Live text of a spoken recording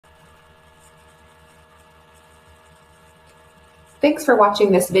Thanks for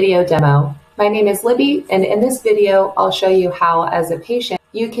watching this video demo. My name is Libby, and in this video, I'll show you how, as a patient,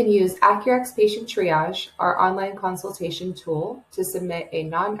 you can use Accurx Patient Triage, our online consultation tool, to submit a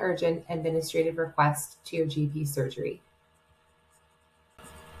non-urgent administrative request to your GP surgery.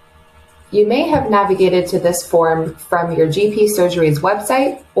 You may have navigated to this form from your GP surgery's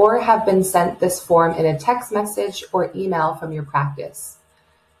website or have been sent this form in a text message or email from your practice.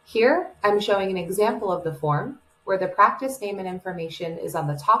 Here, I'm showing an example of the form where the practice name and information is on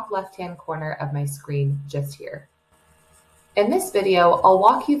the top left-hand corner of my screen just here. In this video, I'll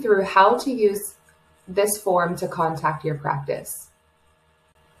walk you through how to use this form to contact your practice.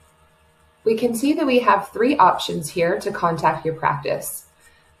 We can see that we have three options here to contact your practice.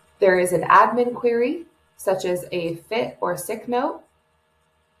 There is an admin query, such as a fit or sick note,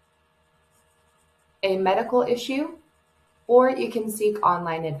 a medical issue, or you can seek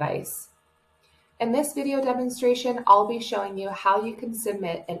online advice. In this video demonstration, I'll be showing you how you can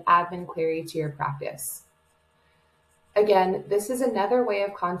submit an admin query to your practice. Again, this is another way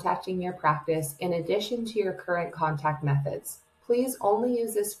of contacting your practice in addition to your current contact methods. Please only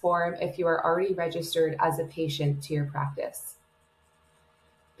use this form if you are already registered as a patient to your practice.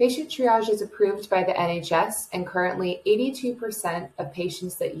 Patient Triage is approved by the NHS, and currently 82% of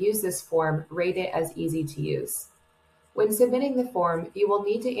patients that use this form rate it as easy to use. When submitting the form, you will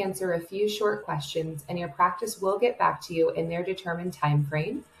need to answer a few short questions, and your practice will get back to you in their determined time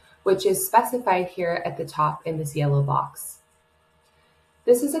frame, which is specified here at the top in this yellow box.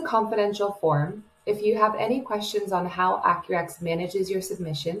 This is a confidential form. If you have any questions on how Accurx manages your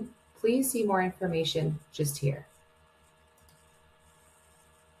submission, please see more information just here.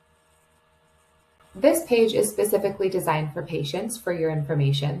 This page is specifically designed for patients for your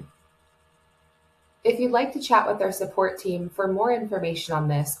information. If you'd like to chat with our support team for more information on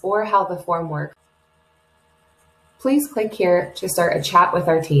this or how the form works, please click here to start a chat with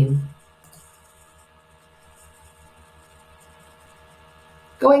our team.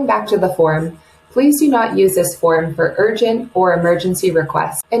 Going back to the form, please do not use this form for urgent or emergency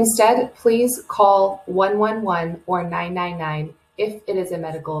requests. Instead, please call 111 or 999 if it is a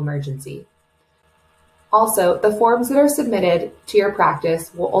medical emergency. Also, the forms that are submitted to your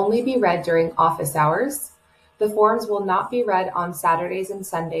practice will only be read during office hours. The forms will not be read on Saturdays and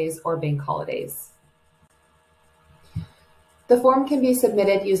Sundays or bank holidays. The form can be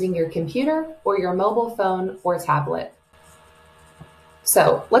submitted using your computer or your mobile phone or tablet.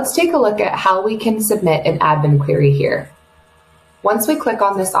 So let's take a look at how we can submit an admin query here. Once we click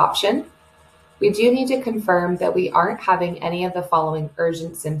on this option, we do need to confirm that we aren't having any of the following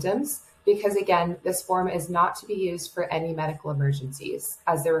urgent symptoms, because again, this form is not to be used for any medical emergencies,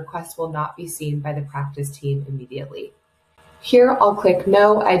 as the request will not be seen by the practice team immediately. Here, I'll click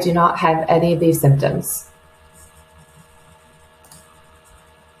no, I do not have any of these symptoms.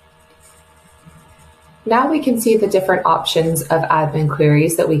 Now we can see the different options of admin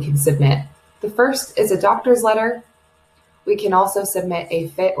queries that we can submit. The first is a doctor's letter. We can also submit a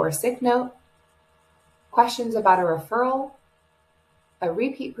fit or sick note, questions about a referral, a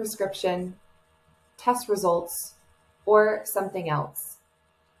repeat prescription, test results, or something else.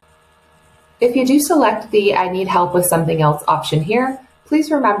 If you do select the I need help with something else option here,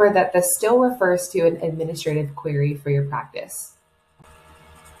 please remember that this still refers to an administrative query for your practice.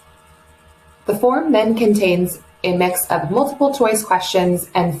 The form then contains a mix of multiple choice questions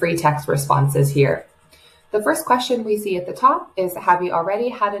and free text responses here. The first question we see at the top is, have you already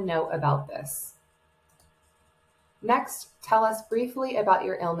had a note about this? Next, tell us briefly about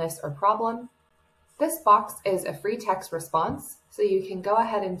your illness or problem. This box is a free text response, so you can go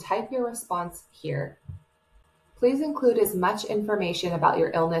ahead and type your response here. Please include as much information about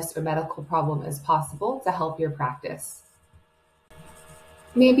your illness or medical problem as possible to help your practice.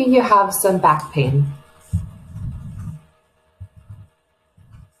 Maybe you have some back pain.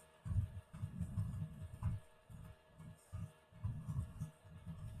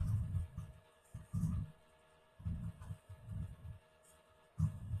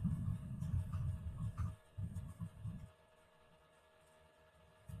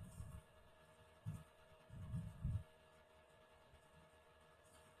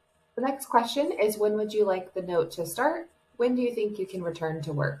 The next question is, when would you like the note to start? When do you think you can return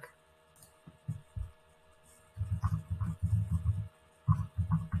to work?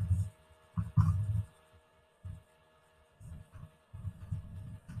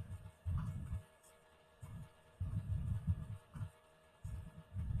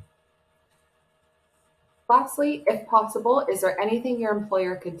 Lastly, if possible, is there anything your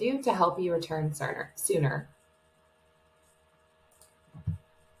employer could do to help you return sooner?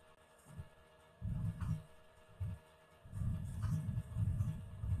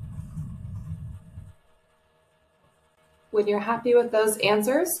 When you're happy with those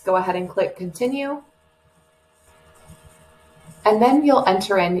answers, go ahead and click Continue. And then you'll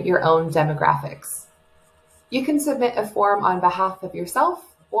enter in your own demographics. You can submit a form on behalf of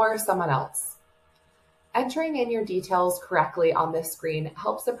yourself or someone else. Entering in your details correctly on this screen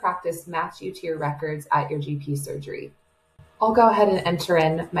helps the practice match you to your records at your GP surgery. I'll go ahead and enter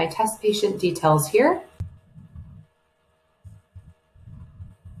in my test patient details here.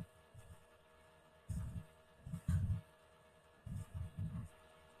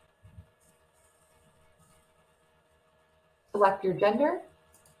 Select your gender.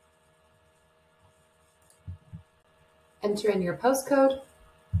 Enter in your postcode.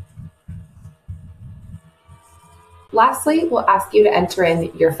 Lastly, we'll ask you to enter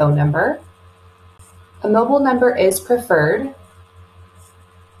in your phone number. A mobile number is preferred,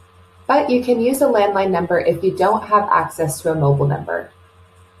 but you can use a landline number if you don't have access to a mobile number.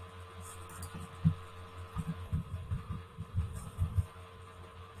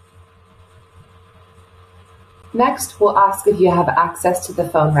 Next, we'll ask if you have access to the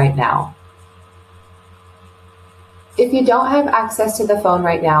phone right now. If you don't have access to the phone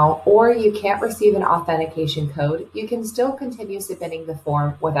right now, or you can't receive an authentication code, you can still continue submitting the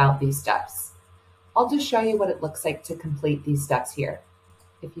form without these steps. I'll just show you what it looks like to complete these steps here,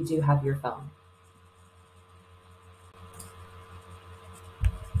 if you do have your phone.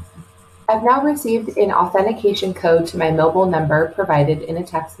 I've now received an authentication code to my mobile number provided in a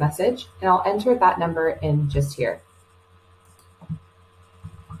text message, and I'll enter that number in just here.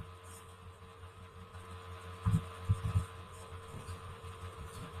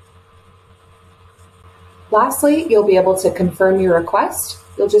 Lastly, you'll be able to confirm your request.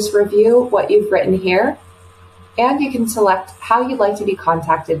 You'll just review what you've written here, and you can select how you'd like to be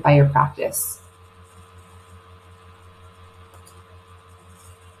contacted by your practice.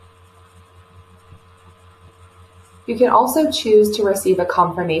 You can also choose to receive a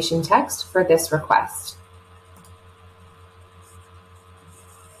confirmation text for this request.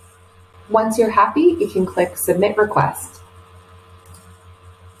 Once you're happy, you can click Submit Request.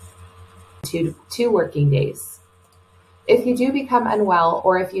 2 working days. If you do become unwell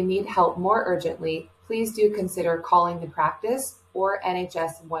or if you need help more urgently, please do consider calling the practice or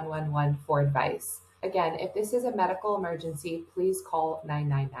NHS 111 for advice. Again, if this is a medical emergency, please call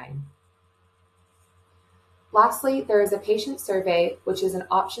 999. Lastly, there is a patient survey, which is an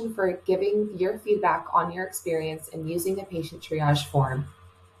option for giving your feedback on your experience in using the patient triage form.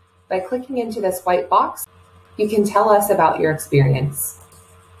 By clicking into this white box, you can tell us about your experience.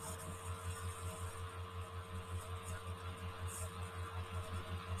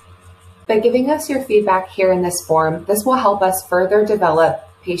 By giving us your feedback here in this form, this will help us further develop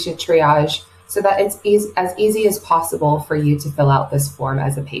patient triage so that it's as easy as possible for you to fill out this form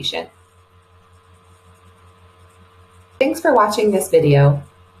as a patient. Thanks for watching this video.